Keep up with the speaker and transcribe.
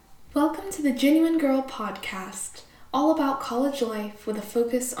Welcome to the Genuine Girl podcast, all about college life with a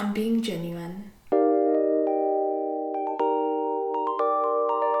focus on being genuine.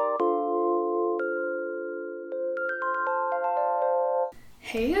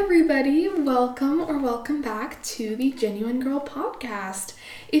 Hey everybody, welcome back to the Genuine Girl podcast.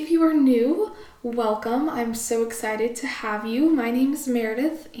 If you are new, welcome. I'm so excited to have you. My name is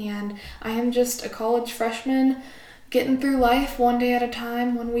Meredith and I am just a college freshman getting through life one day at a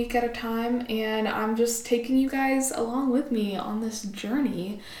time, 1 week at a time, and I'm just taking you guys along with me on this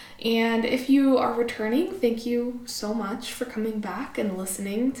journey. And if you are returning, thank you so much for coming back and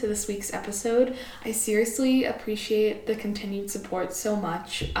listening to this week's episode. I seriously appreciate the continued support so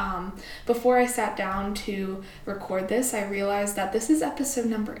much. Before I sat down to record this, I realized that this is episode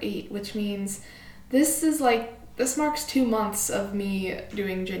number 8, which means this marks 2 months of me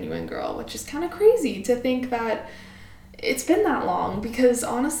doing Genuine Girl, which is kind of crazy to think that it's been that long, because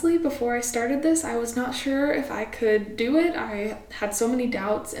honestly, before I started this, I was not sure if I could do it. I had so many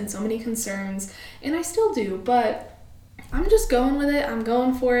doubts and so many concerns, and I still do, but I'm just going with it. I'm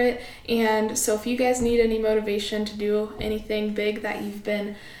going for it. And so if you guys need any motivation to do anything big that you've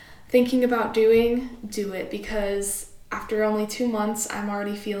been thinking about doing, do it, because after only 2 months, I'm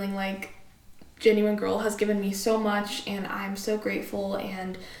already feeling like Genuine Girl has given me so much, and I'm so grateful,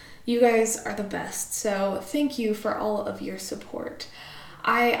 and you guys are the best, so thank you for all of your support.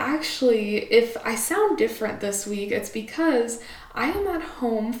 If I sound different this week, it's because I am at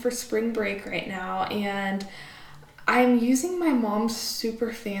home for spring break right now, and I'm using my mom's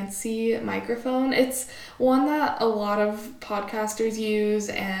super fancy microphone. It's one that a lot of podcasters use,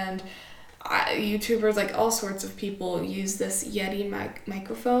 and YouTubers, like all sorts of people use this Yeti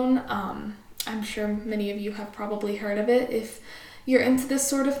microphone. I'm sure many of you have probably heard of it. If you're into this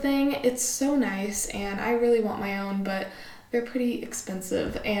sort of thing, it's so nice, and I really want my own, but they're pretty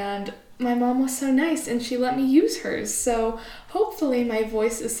expensive, and my mom was so nice and she let me use hers, so hopefully my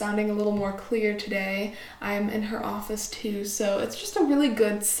voice is sounding a little more clear today. I'm in her office too, so it's just a really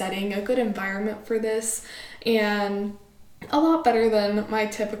good setting, a good environment for this, and a lot better than my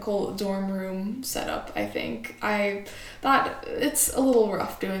typical dorm room setup, I think. I thought it's a little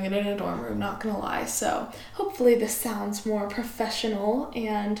rough doing it in a dorm room, not gonna lie, so hopefully this sounds more professional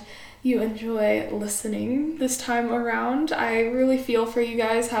and you enjoy listening this time around. I really feel for you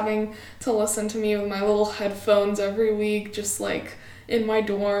guys having to listen to me with my little headphones every week, just like in my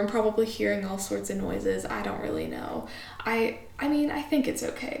dorm, probably hearing all sorts of noises. I don't really know. I mean, I think it's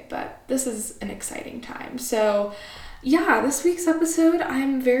okay, but this is an exciting time. So yeah, this week's episode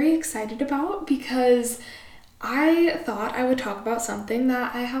I'm very excited about because I thought I would talk about something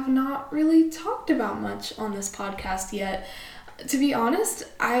that I have not really talked about much on this podcast yet. To be honest,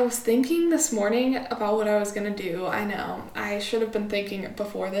 I was thinking this morning about what I was gonna do. I know, I should have been thinking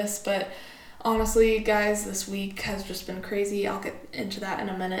before this, but honestly, guys, this week has just been crazy. I'll get into that in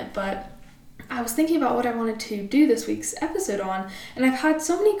a minute, but I was thinking about what I wanted to do this week's episode on, and I've had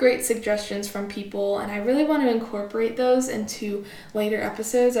so many great suggestions from people, and I really want to incorporate those into later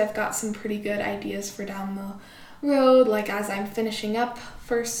episodes. I've got some pretty good ideas for down the road, like as I'm finishing up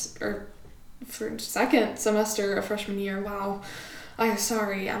second semester of freshman year. Wow.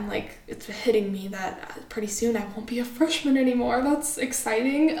 It's hitting me that pretty soon I won't be a freshman anymore. That's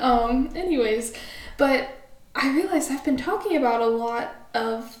exciting. But I realized I've been talking about a lot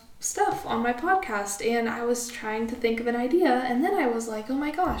of stuff on my podcast, and I was trying to think of an idea, and then I was like, oh my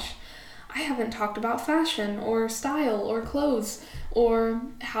gosh, I haven't talked about fashion or style or clothes or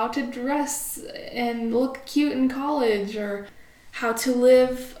how to dress and look cute in college, or how to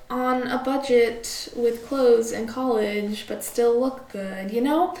live on a budget with clothes in college but still look good,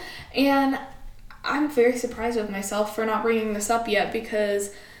 And I'm very surprised with myself for not bringing this up yet,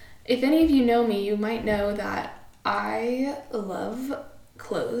 because if any of you know me, you might know that I love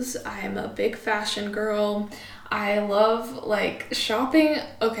clothes. I'm a big fashion girl. I love shopping.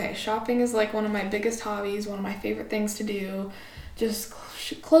 Okay, shopping is one of my biggest hobbies, one of my favorite things to do. Just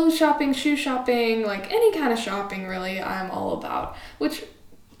clothes shopping, shoe shopping, any kind of shopping really, I'm all about. Which,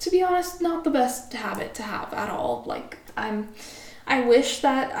 to be honest, not the best habit to have at all. I wish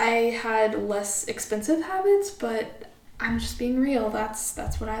that I had less expensive habits, but I'm just being real. That's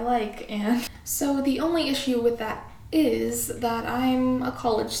what I like. And so the only issue with that is that I'm a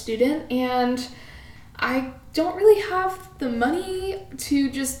college student and I don't really have the money to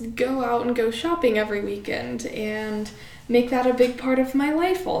just go out and go shopping every weekend and make that a big part of my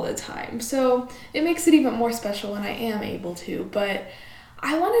life all the time. So it makes it even more special when I am able to, but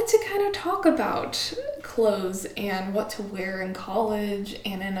I wanted to kind of talk about clothes and what to wear in college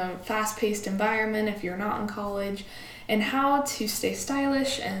and in a fast-paced environment if you're not in college, and how to stay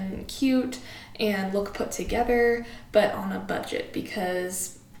stylish and cute and look put together, but on a budget.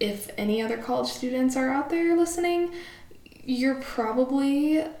 Because if any other college students are out there listening, you're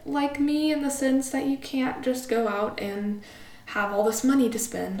probably like me in the sense that you can't just go out and have all this money to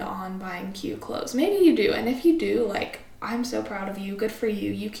spend on buying cute clothes. Maybe you do, and if you do, like, I'm so proud of you. Good for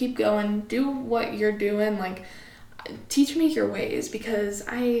you. You keep going. Do what you're doing. Like, teach me your ways, because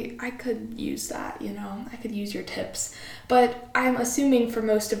I could use that, I could use your tips. But I'm assuming for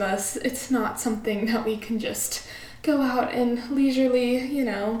most of us, it's not something that we can just go out and leisurely,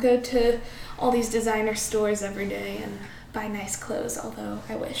 go to all these designer stores every day and buy nice clothes, although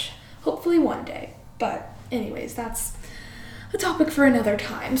I wish. Hopefully one day. But anyways, that's a topic for another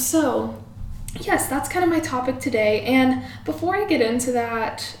time. So yes, that's kind of my topic today. And before I get into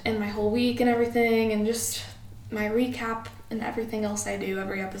that and my whole week and everything and just my recap and everything else I do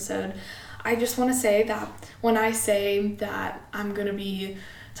every episode, I just want to say that when I say that I'm going to be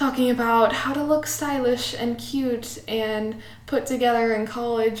talking about how to look stylish and cute and put together in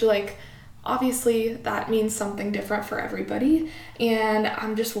college, like, obviously that means something different for everybody, and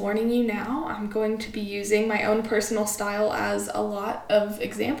I'm just warning you now, I'm going to be using my own personal style as a lot of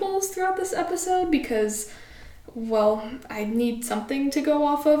examples throughout this episode because, well, I need something to go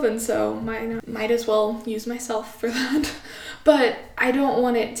off of, and so might as well use myself for that. But I don't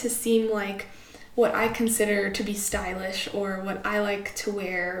want it to seem like what I consider to be stylish or what I like to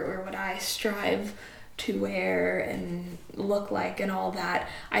wear or what I strive to wear and look like and all that.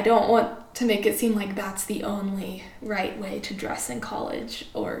 I don't want to make it seem like that's the only right way to dress in college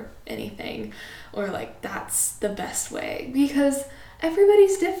or anything, or like that's the best way, because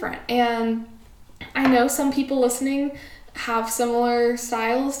everybody's different. And I know some people listening have similar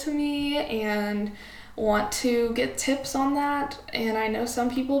styles to me and want to get tips on that, and I know some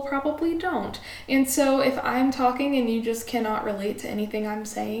people probably don't. And so if I'm talking and you just cannot relate to anything I'm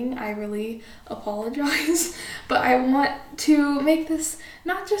saying, I really apologize. But I want to make this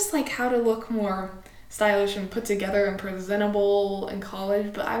not just like how to look more stylish and put together and presentable in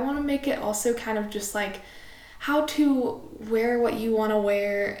college, but I want to make it also kind of just like how to wear what you want to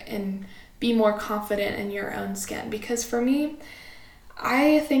wear and be more confident in your own skin. Because for me,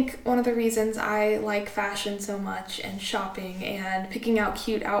 I think one of the reasons I like fashion so much and shopping and picking out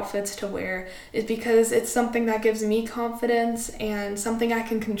cute outfits to wear is because it's something that gives me confidence and something I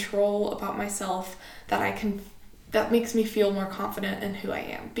can control about myself that makes me feel more confident in who I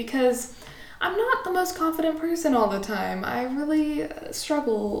am. Because I'm not the most confident person all the time. I really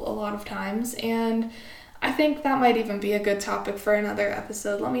struggle a lot of times, and I think that might even be a good topic for another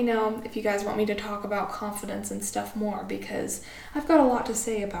episode. Let me know if you guys want me to talk about confidence and stuff more, because I've got a lot to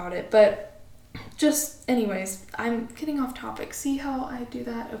say about it. But just, anyways, I'm getting off topic. See how I do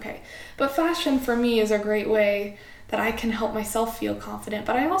that? Okay. But fashion for me is a great way that I can help myself feel confident.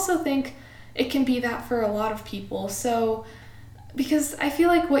 But I also think it can be that for a lot of people. So, because I feel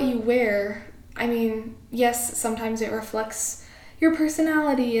like what you wear, I mean, yes, sometimes it reflects your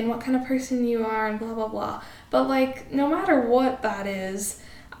personality and what kind of person you are and blah, blah, blah. But like, no matter what that is,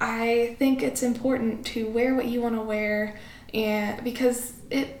 I think it's important to wear what you want to wear, and because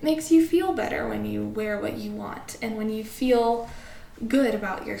it makes you feel better when you wear what you want. And when you feel good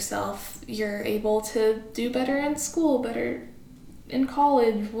about yourself, you're able to do better in school, better in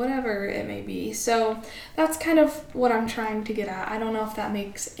college, whatever it may be. So that's kind of what I'm trying to get at. I don't know if that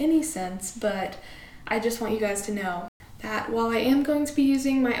makes any sense, but I just want you guys to know that while I am going to be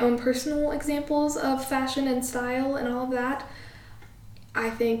using my own personal examples of fashion and style and all of that, I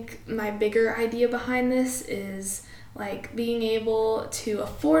think my bigger idea behind this is like being able to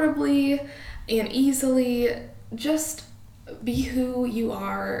affordably and easily just be who you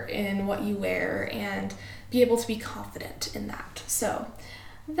are in what you wear and be able to be confident in that. So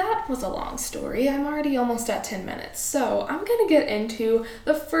that was a long story. I'm already almost at 10 minutes. So I'm going to get into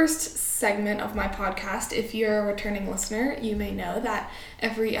the first segment of my podcast. If you're a returning listener, you may know that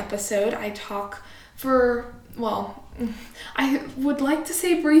every episode I talk for, well, I would like to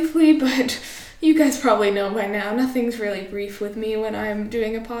say briefly, but you guys probably know by now, nothing's really brief with me when I'm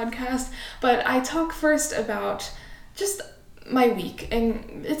doing a podcast. But I talk first about just my week,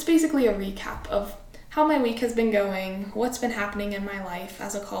 and it's basically a recap of how my week has been going, what's been happening in my life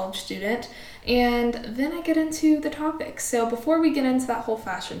as a college student, and then I get into the topic. So before we get into that whole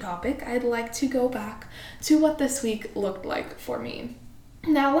fashion topic, I'd like to go back to what this week looked like for me.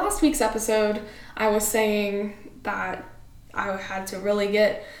 Now, last week's episode, I was saying that I had to really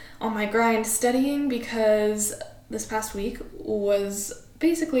get on my grind studying because this past week was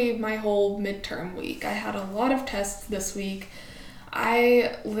basically my whole midterm week. I had a lot of tests this week.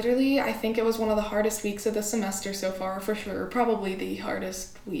 I think it was one of the hardest weeks of the semester so far, for sure. Probably the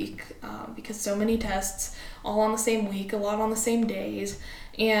hardest week, because so many tests all on the same week, a lot on the same days,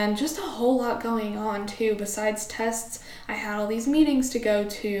 and just a whole lot going on too. Besides tests, I had all these meetings to go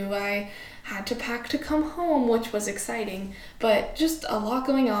to. I had to pack to come home, which was exciting, but just a lot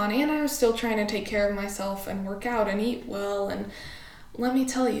going on, and I was still trying to take care of myself and work out and eat well, and let me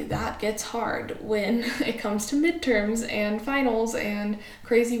tell you, that gets hard when it comes to midterms and finals and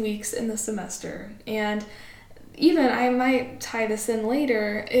crazy weeks in the semester. And even, I might tie this in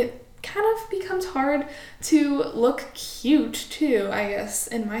later, it kind of becomes hard to look cute too, I guess,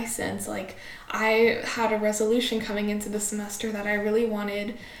 in my sense. Like, I had a resolution coming into the semester that I really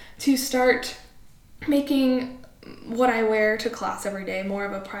wanted to start making what I wear to class every day more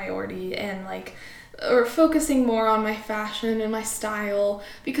of a priority, and or focusing more on my fashion and my style,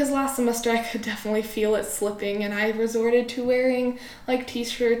 because last semester I could definitely feel it slipping, and I resorted to wearing like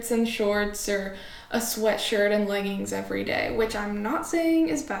t-shirts and shorts or a sweatshirt and leggings every day, which I'm not saying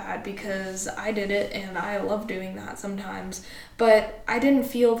is bad, because I did it and I love doing that sometimes, but I didn't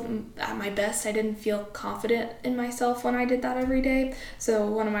feel at my best. I didn't feel confident in myself when I did that every day. So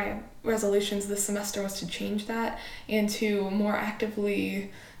one of my resolutions this semester was to change that and to more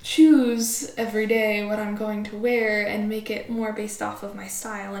actively choose every day what I'm going to wear and make it more based off of my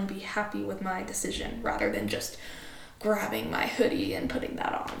style and be happy with my decision rather than just grabbing my hoodie and putting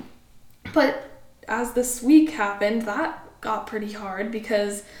that on. But as this week happened, that got pretty hard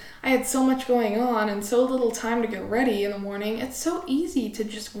because I had so much going on and so little time to get ready in the morning. It's so easy to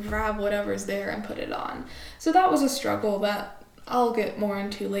just grab whatever's there and put it on. So that was a struggle that I'll get more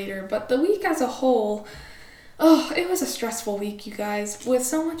into later. But the week as a whole, it was a stressful week, you guys, with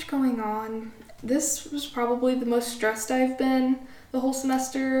so much going on. This was probably the most stressed I've been the whole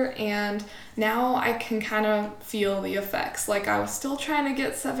semester, and now I can kind of feel the effects. Like, I was still trying to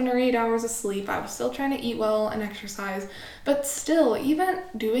get 7 or 8 hours of sleep. I was still trying to eat well and exercise, but still, even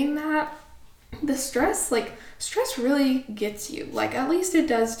doing that, the stress really gets you. Like, at least it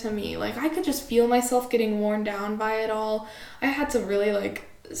does to me. Like, I could just feel myself getting worn down by it all. I had to really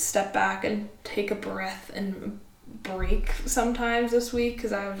step back and take a breath and break sometimes this week,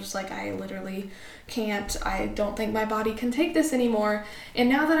 because I was just like, I literally can't. I don't think my body can take this anymore. And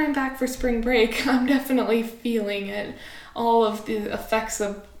now that I'm back for spring break, I'm definitely feeling it, all of the effects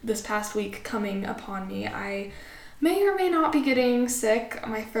of this past week coming upon me. I may or may not be getting sick.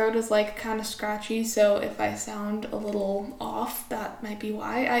 My throat is kind of scratchy, so if I sound a little off, that might be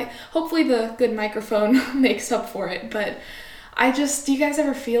why. Hopefully the good microphone makes up for it, but do you guys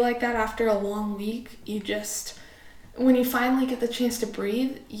ever feel like that after a long week? When you finally get the chance to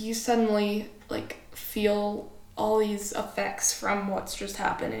breathe, you suddenly feel all these effects from what's just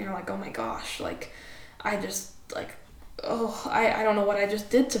happened, and you're like, oh my gosh, I don't know what I just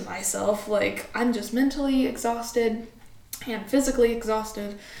did to myself. I'm just mentally exhausted and physically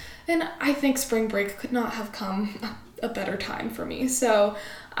exhausted, and I think spring break could not have come a better time for me. So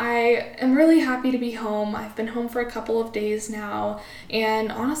I am really happy to be home. I've been home for a couple of days now,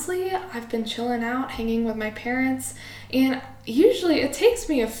 and honestly, I've been chilling out, hanging with my parents, and usually it takes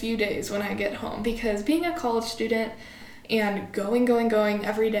me a few days when I get home, because being a college student and going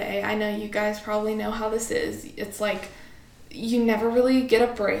every day, I know you guys probably know how this is. It's you never really get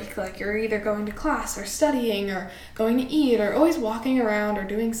a break. You're either going to class or studying or going to eat or always walking around or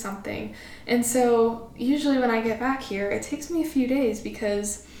doing something. And so usually when I get back here, it takes me a few days,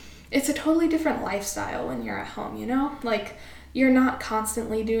 because it's a totally different lifestyle when you're at home, you know? You're not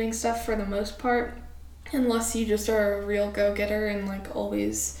constantly doing stuff for the most part, unless you just are a real go-getter and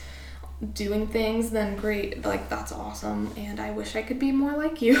always doing things, then great. That's awesome, and I wish I could be more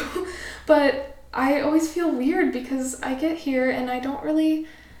like you. But I always feel weird because I get here and I don't really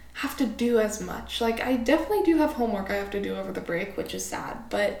have to do as much. I definitely do have homework I have to do over the break, which is sad,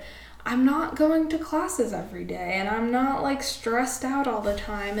 but I'm not going to classes every day, and I'm not stressed out all the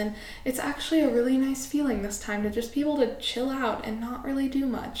time, and it's actually a really nice feeling this time to just be able to chill out and not really do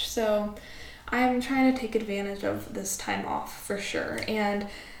much. So I'm trying to take advantage of this time off for sure, and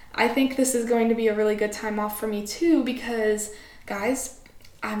I think this is going to be a really good time off for me too, because guys,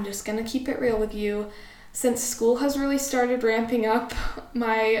 I'm just gonna keep it real with you. Since school has really started ramping up,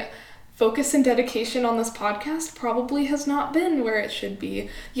 my focus and dedication on this podcast probably has not been where it should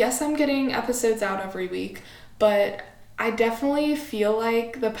be. Yes, I'm getting episodes out every week, but I definitely feel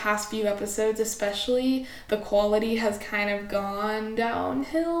like the past few episodes, especially, the quality has kind of gone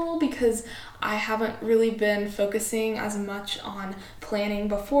downhill, because I haven't really been focusing as much on planning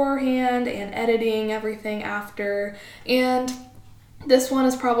beforehand and editing everything after. And This one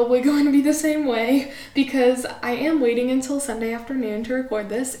is probably going to be the same way because I am waiting until Sunday afternoon to record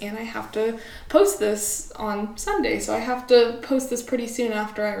this, and I have to post this on Sunday, so I have to post this pretty soon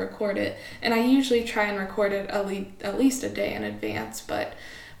after I record it. And I usually try and record it at least a day in advance, but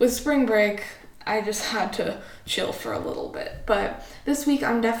with spring break, I just had to chill for a little bit. But this week,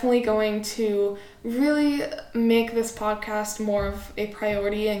 I'm definitely going to really make this podcast more of a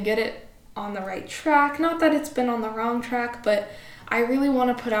priority and get it on the right track. Not that it's been on the wrong track, but I really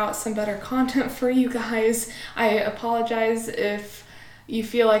want to put out some better content for you guys. I apologize if you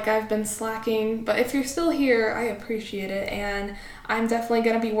feel like I've been slacking, but if you're still here, I appreciate it, and I'm definitely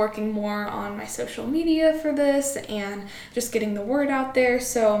going to be working more on my social media for this and just getting the word out there.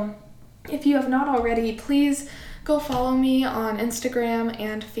 So if you have not already, please go follow me on Instagram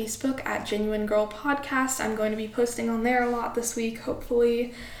and Facebook at Genuine Girl Podcast. I'm going to be posting on there a lot this week,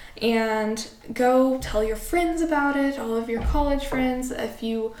 hopefully. And go tell your friends about it, all of your college friends. If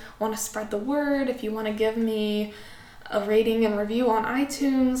you want to spread the word, if you want to give me a rating and review on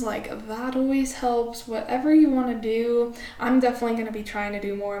iTunes, like that always helps. Whatever you want to do, I'm definitely going to be trying to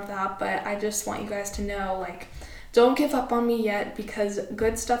do more of that, but I just want you guys to know, like, don't give up on me yet because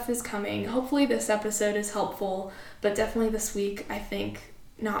good stuff is coming. Hopefully this episode is helpful, but definitely this week, I think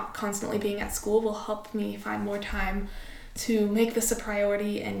not constantly being at school will help me find more time to make this a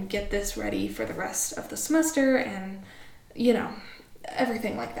priority and get this ready for the rest of the semester and,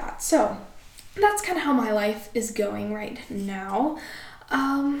 everything like that. So that's kind of how my life is going right now.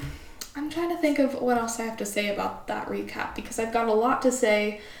 I'm trying to think of what else I have to say about that recap because I've got a lot to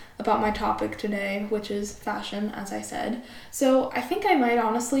say about my topic today, which is fashion, as I said. So I think I might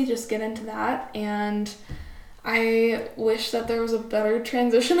honestly just get into that, and I wish that there was a better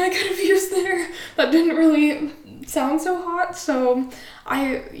transition I could have used there that didn't really sound so hot, so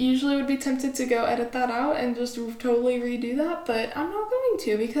I usually would be tempted to go edit that out and just totally redo that, but I'm not going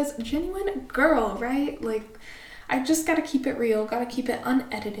to because genuine girl, right? Like, I just gotta keep it real, gotta keep it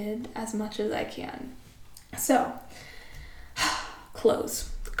unedited as much as I can. So,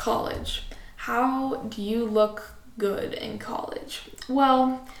 clothes, college. How do you look good in college?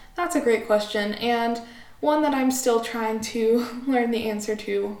 Well, that's a great question, and one that I'm still trying to learn the answer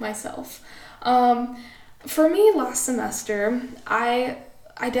to myself. For me, last semester, I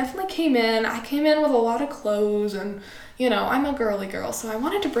definitely came in with a lot of clothes, and, I'm a girly girl, so I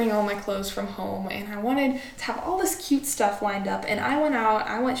wanted to bring all my clothes from home, and I wanted to have all this cute stuff lined up, and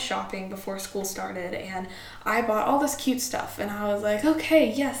I went shopping before school started, and I bought all this cute stuff, and I was like,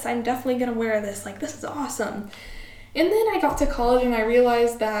 okay, yes, I'm definitely gonna wear this, like, this is awesome. And then I got to college, and I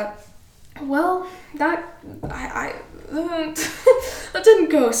realized that, well, that didn't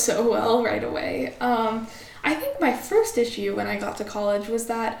go so well right away. I think my first issue when I got to college was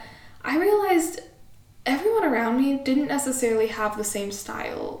that I realized everyone around me didn't necessarily have the same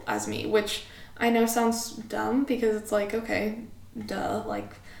style as me, which I know sounds dumb because it's like, okay, duh,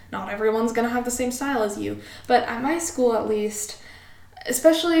 like, not everyone's gonna have the same style as you. But at my school, at least,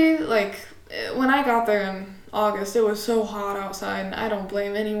 especially, like, when I got there in August, it was so hot outside, and I don't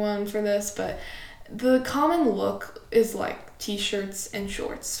blame anyone for this, but the common look is like t-shirts and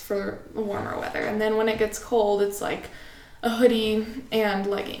shorts for warmer weather, and then when it gets cold, it's like a hoodie and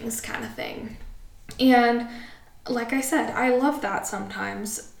leggings kind of thing. And like I said, I love that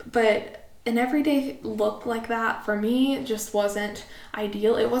sometimes, but an everyday look like that for me just wasn't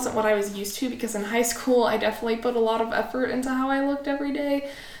ideal. It wasn't what I was used to because in high school, I definitely put a lot of effort into how I looked every day.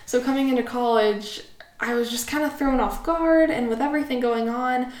 So coming into college, I was just kind of thrown off guard, and with everything going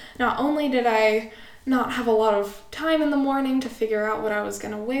on, not only did I not have a lot of time in the morning to figure out what I was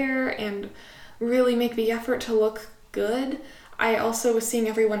going to wear and really make the effort to look good, I also was seeing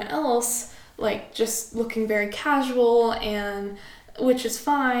everyone else like just looking very casual, and which is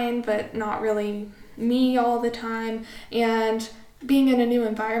fine, but not really me all the time. And being in a new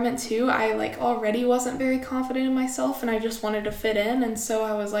environment too, I like already wasn't very confident in myself, and I just wanted to fit in, and so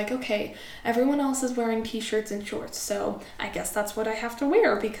I was like, okay, everyone else is wearing t-shirts and shorts, so I guess that's what I have to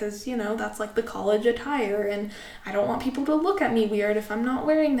wear because, that's like the college attire, and I don't want people to look at me weird if I'm not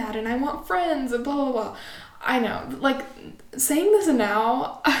wearing that, and I want friends, and blah, blah, blah. I know, like, saying this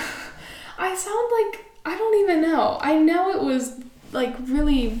now, I sound like, I don't even know. I know it was, like,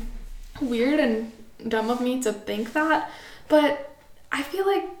 really weird and dumb of me to think that, but I feel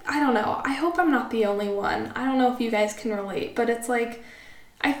like, I don't know, I hope I'm not the only one. I don't know if you guys can relate, but it's like,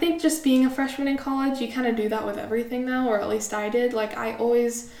 I think just being a freshman in college, you kind of do that with everything now, or at least I did. Like, I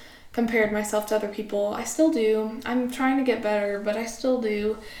always compared myself to other people. I still do. I'm trying to get better, but I still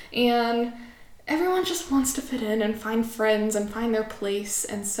do. And everyone just wants to fit in and find friends and find their place.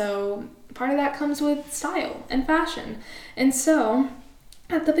 And so part of that comes with style and fashion. And so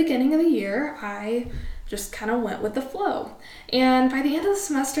at the beginning of the year, I just kind of went with the flow. And by the end of the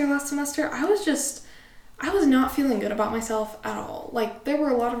semester, last semester, I was not feeling good about myself at all. Like, there were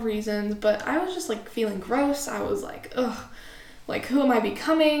a lot of reasons, but I was just like feeling gross. I was like, ugh, like, who am I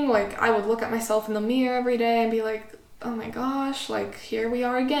becoming? Like, I would look at myself in the mirror every day and be like, oh my gosh, like, here we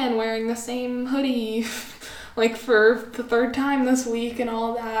are again wearing the same hoodie like for the third time this week and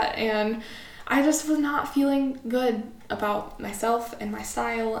all that. And I just was not feeling good about myself and my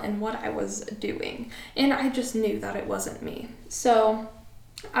style and what I was doing. And I just knew that it wasn't me. So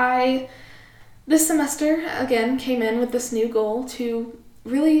this semester, again, came in with this new goal to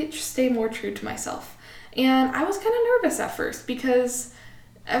really stay more true to myself. And I was kind of nervous at first because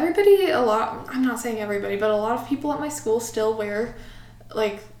I'm not saying everybody, but a lot of people at my school still wear,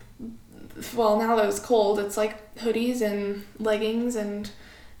 like, well, now that it's cold, it's like hoodies and leggings and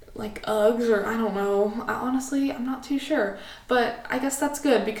like Uggs, or I don't know. Honestly, I'm not too sure. But I guess that's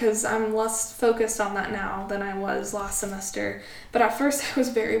good because I'm less focused on that now than I was last semester. But at first I was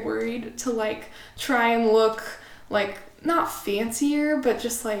very worried to like try and look like not fancier, but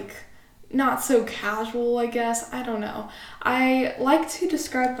just like not so casual, I guess. I don't know. I like to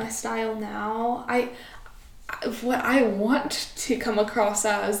describe my style now. What I want to come across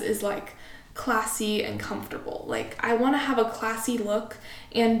as is like classy and comfortable. Like, I want to have a classy look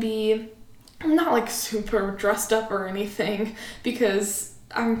and be not like super dressed up or anything, because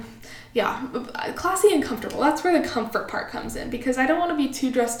classy and comfortable. That's where the comfort part comes in, because I don't want to be too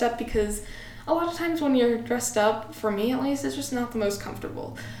dressed up, because a lot of times when you're dressed up, for me at least, it's just not the most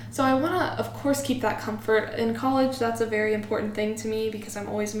comfortable. So I want to, of course, keep that comfort. In college, that's a very important thing to me because I'm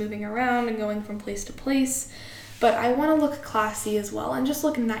always moving around and going from place to place. But I want to look classy as well and just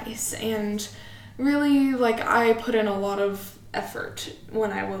look nice. And really, like, I put in a lot of effort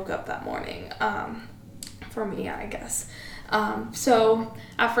when I woke up that morning. For me, I guess. So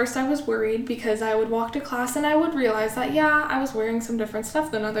at first I was worried because I would walk to class and I would realize that, yeah, I was wearing some different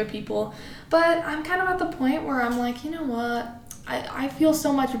stuff than other people. But I'm kind of at the point where I'm like, you know what? I feel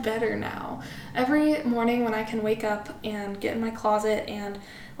so much better now. Every morning when I can wake up and get in my closet and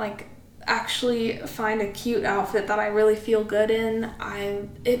like actually find a cute outfit that I really feel good in,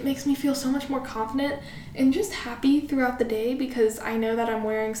 it makes me feel so much more confident and just happy throughout the day, because I know that I'm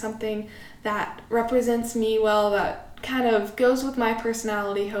wearing something that represents me well, that kind of goes with my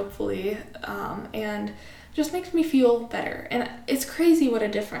personality, hopefully, and just makes me feel better. And it's crazy what a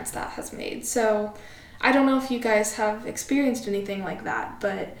difference that has made. So I don't know if you guys have experienced anything like that,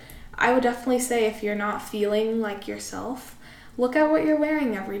 but I would definitely say if you're not feeling like yourself, look at what you're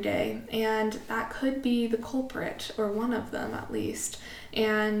wearing every day, and that could be the culprit, or one of them at least.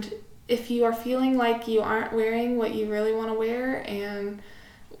 And if you are feeling like you aren't wearing what you really want to wear,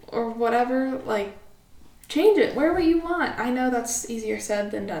 or whatever, like, change it, wear what you want. I know that's easier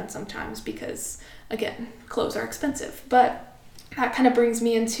said than done sometimes because, again, clothes are expensive. But that kind of brings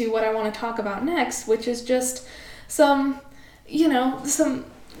me into what I want to talk about next, which is just some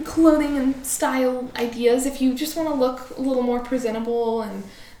clothing and style ideas if you just want to look a little more presentable and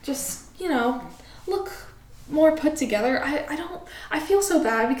just, look more put together. I feel so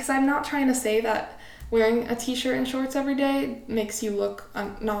bad because I'm not trying to say that wearing a t-shirt and shorts every day makes you look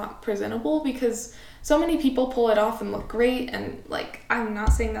not presentable, because so many people pull it off and look great, and like, I'm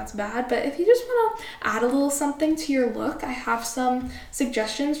not saying that's bad, but if you just want to add a little something to your look, I have some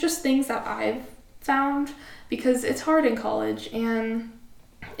suggestions, just things that I've found, because it's hard in college and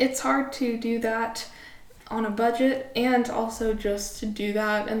it's hard to do that on a budget, and also just to do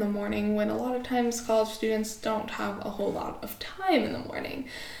that in the morning when a lot of times college students don't have a whole lot of time in the morning.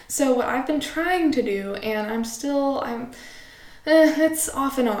 So what I've been trying to do, and it's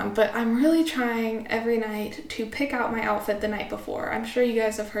off and on, but I'm really trying every night to pick out my outfit the night before. I'm sure you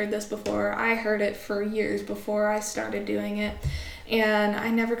guys have heard this before. I heard it for years before I started doing it, and I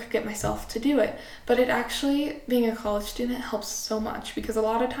never could get myself to do it. But it actually, being a college student, helps so much, because a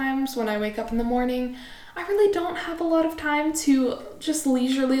lot of times when I wake up in the morning, I really don't have a lot of time to just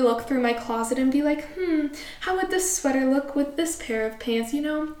leisurely look through my closet and be like, how would this sweater look with this pair of pants,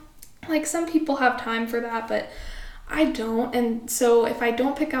 Like, some people have time for that, but I don't. And so if I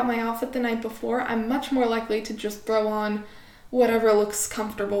don't pick out my outfit the night before, I'm much more likely to just throw on whatever looks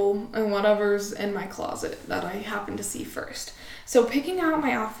comfortable and whatever's in my closet that I happen to see first. So picking out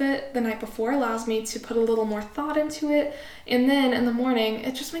my outfit the night before allows me to put a little more thought into it, and then in the morning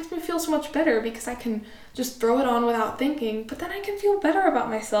it just makes me feel so much better because I can just throw it on without thinking, but then I can feel better about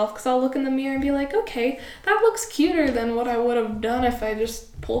myself because I'll look in the mirror and be like, okay, that looks cuter than what I would have done if I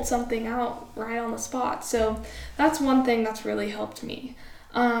just pulled something out right on the spot. So that's one thing that's really helped me.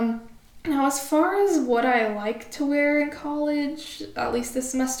 Now, as far as what I like to wear in college, at least this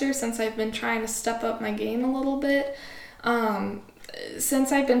semester, since I've been trying to step up my game a little bit, um,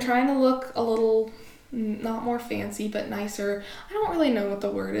 since I've been trying to look a little not more fancy but nicer. I don't really know what the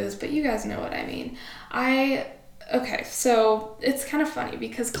word is, but you guys know what I mean. Okay, so it's kind of funny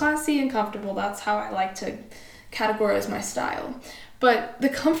because classy and comfortable, that's how I like to categorize my style. But the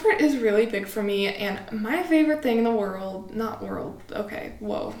comfort is really big for me, and my favorite thing in the world, not world, okay,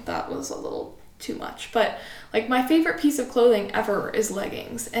 whoa, that was a little too much, but like my favorite piece of clothing ever is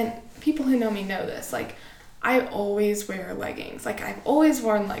leggings. And people who know me know this. Like, I always wear leggings. Like, I've always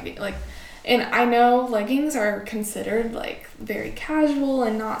worn leggings. Like, and I know leggings are considered like very casual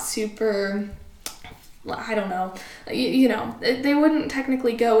and not super, I don't know, you know, they wouldn't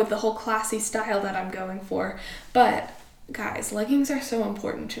technically go with the whole classy style that I'm going for. But guys, leggings are so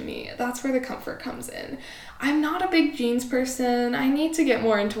important to me. That's where the comfort comes in. I'm not a big jeans person. I need to get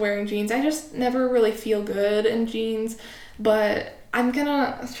more into wearing jeans. I just never really feel good in jeans, but I'm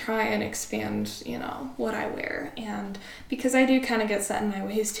gonna try and expand, you know, what I wear. And because I do kind of get set in my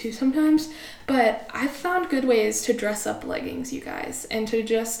ways too sometimes, but I've found good ways to dress up leggings, you guys, and to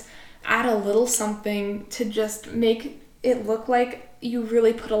just add a little something to just make it look like you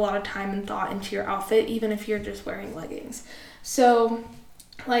really put a lot of time and thought into your outfit, even if you're just wearing leggings. So,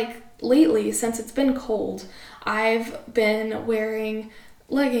 like, lately, since it's been cold, I've been wearing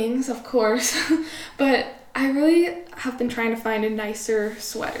leggings, of course, but I really have been trying to find a nicer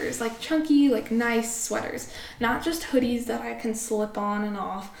sweaters, like chunky, like nice sweaters. Not just hoodies that I can slip on and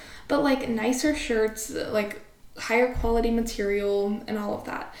off, but like nicer shirts, like higher quality material and all of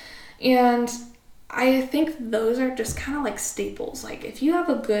that. And I think those are just kind of like staples. Like, if you have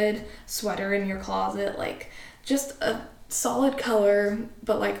a good sweater in your closet, like just a solid color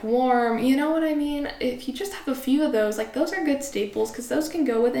but like warm, you know what I mean? If you just have a few of those, like, those are good staples because those can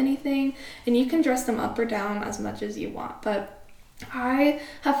go with anything and you can dress them up or down as much as you want. But I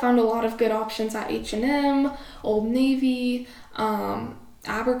have found a lot of good options at H&M, Old Navy,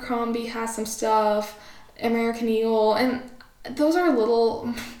 Abercrombie has some stuff, American Eagle, and those are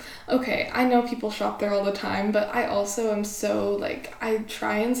little okay, I know people shop there all the time, but I also am so, like, I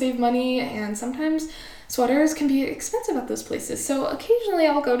try and save money, and sometimes sweaters can be expensive at those places. So occasionally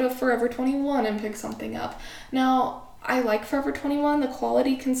I'll go to Forever 21 and pick something up. Now, I like Forever 21. The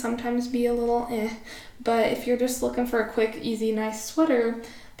quality can sometimes be a little but if you're just looking for a quick, easy, nice sweater,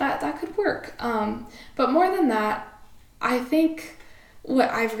 that could work. But more than that, I think what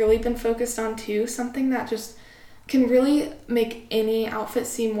I've really been focused on too, something that just can really make any outfit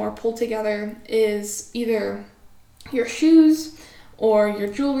seem more pulled together, is either your shoes or your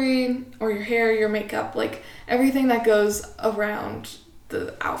jewelry or your hair, your makeup, like everything that goes around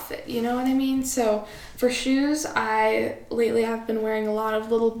the outfit, you know what I mean? So for shoes, I lately have been wearing a lot of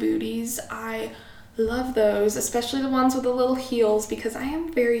little booties. I love those, especially the ones with the little heels, because I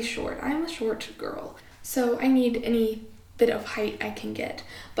am very short. I am a short girl, so I need any bit of height I can get,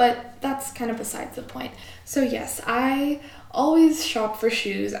 but that's kind of besides the point. So yes, I always shop for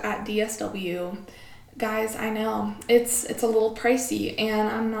shoes at DSW. Guys, I know it's a little pricey, and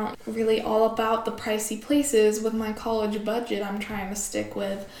I'm not really all about the pricey places with my college budget I'm trying to stick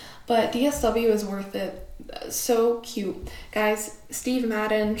with, but DSW is worth it. So cute. Guys, Steve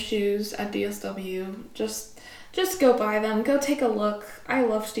Madden shoes at DSW, just go buy them. Go take a look. I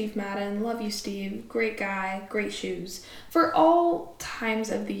love Steve Madden. Love you, Steve. Great guy. Great shoes. For all times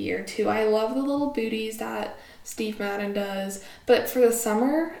of the year, too. I love the little booties that Steve Madden does. But for the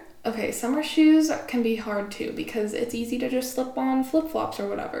summer, okay, summer shoes can be hard, too, because it's easy to just slip on flip-flops or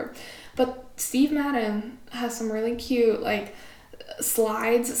whatever. But Steve Madden has some really cute, like,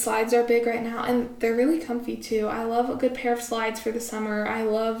 slides. Slides are big right now, and they're really comfy, too. I love a good pair of slides for the summer. I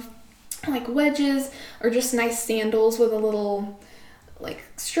love like wedges or just nice sandals with a little like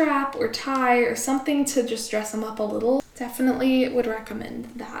strap or tie or something to just dress them up a little. Definitely would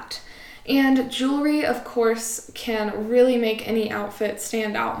recommend that. And jewelry, of course, can really make any outfit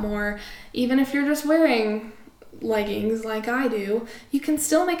stand out more. Even if you're just wearing leggings like I do, you can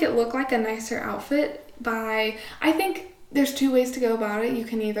still make it look like a nicer outfit by, I think there's two ways to go about it. You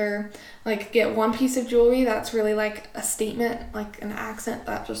can either like get one piece of jewelry that's really like a statement, like an accent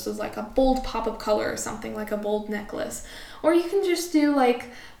that just is like a bold pop of color or something, like a bold necklace. Or you can just do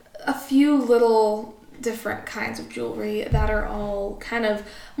like a few little different kinds of jewelry that are all kind of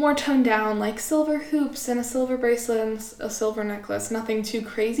more toned down, like silver hoops and a silver bracelet and a silver necklace. Nothing too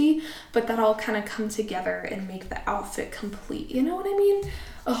crazy, but that all kind of come together and make the outfit complete. You know what I mean?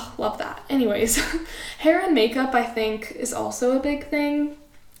 Oh, love that. Anyways, hair and makeup, I think, is also a big thing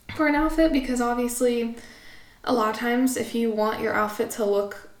for an outfit, because obviously a lot of times if you want your outfit to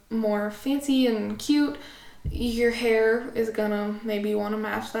look more fancy and cute, your hair is gonna maybe want to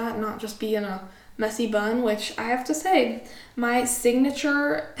match that, not just be in a messy bun, which I have to say, my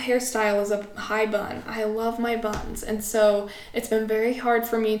signature hairstyle is a high bun. I love my buns, and so it's been very hard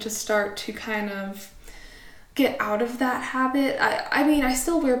for me to start to kind of get out of that habit. I mean, I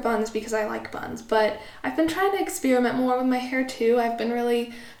still wear buns because I like buns, but I've been trying to experiment more with my hair too. I've been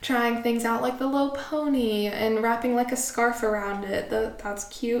really trying things out like the low pony and wrapping like a scarf around it. That's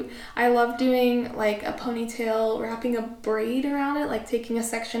cute. I love doing like a ponytail, wrapping a braid around it, like taking a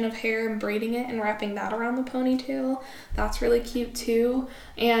section of hair and braiding it and wrapping that around the ponytail. That's really cute too.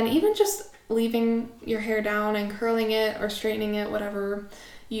 And even just leaving your hair down and curling it or straightening it, whatever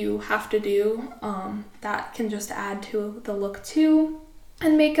you have to do, that can just add to the look too.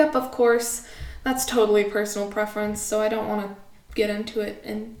 And makeup, of course, that's totally personal preference, so I don't want to get into it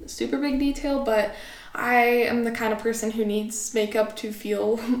in super big detail, but I am the kind of person who needs makeup to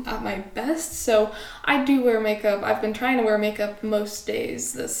feel at my best, so I do wear makeup. I've been trying to wear makeup most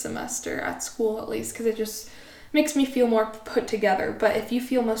days this semester, at school at least, because it just makes me feel more put together. But if you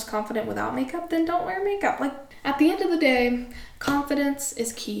feel most confident without makeup, then don't wear makeup. Like, at the end of the day, confidence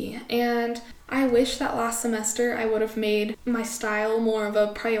is key, and I wish that last semester I would have made my style more of a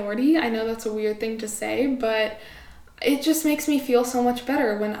priority. I know that's a weird thing to say, but it just makes me feel so much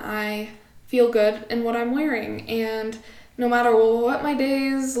better when I feel good in what I'm wearing. And no matter what my day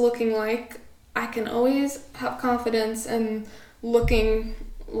is looking like, I can always have confidence in looking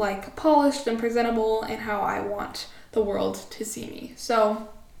like polished and presentable and how I want the world to see me. So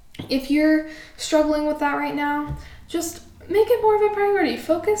if you're struggling with that right now, just make it more of a priority.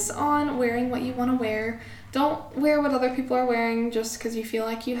 Focus on wearing what you want to wear. Don't wear what other people are wearing just because you feel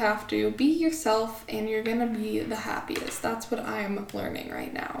like you have to. Be yourself and you're gonna be the happiest. That's what I'm learning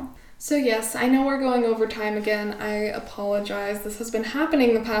right now. So yes, I know we're going over time again. I apologize. This has been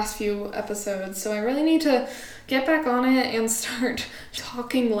happening the past few episodes, so I really need to get back on it and start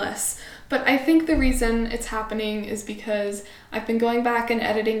talking less. But I think the reason it's happening is because I've been going back and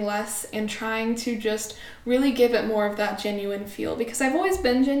editing less and trying to just really give it more of that genuine feel, because I've always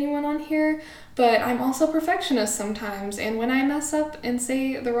been genuine on here, but I'm also a perfectionist sometimes, and when I mess up and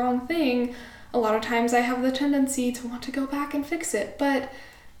say the wrong thing, a lot of times I have the tendency to want to go back and fix it. But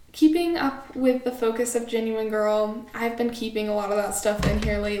keeping up with the focus of Genuine Girl, I've been keeping a lot of that stuff in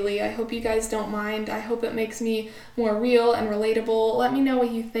here lately. I hope you guys don't mind. I hope it makes me more real and relatable. Let me know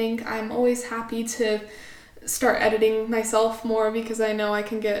what you think. I'm always happy to start editing myself more because I know I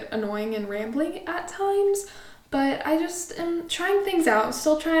can get annoying and rambling at times. But I just am trying things out,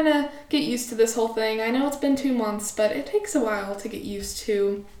 still trying to get used to this whole thing. I know it's been 2 months, but it takes a while to get used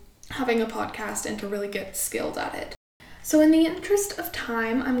to having a podcast and to really get skilled at it. So in the interest of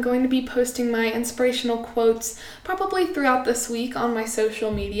time, I'm going to be posting my inspirational quotes probably throughout this week on my social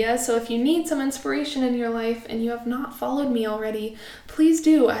media. So if you need some inspiration in your life and you have not followed me already, please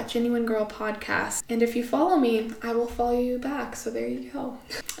do at Genuine Girl Podcast. And if you follow me, I will follow you back. So there you go.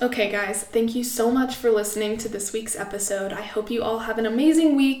 Okay, guys, thank you so much for listening to this week's episode. I hope you all have an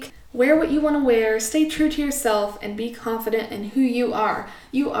amazing week. Wear what you want to wear, stay true to yourself, and be confident in who you are.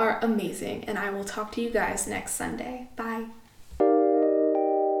 You are amazing, and I will talk to you guys next Sunday. Bye.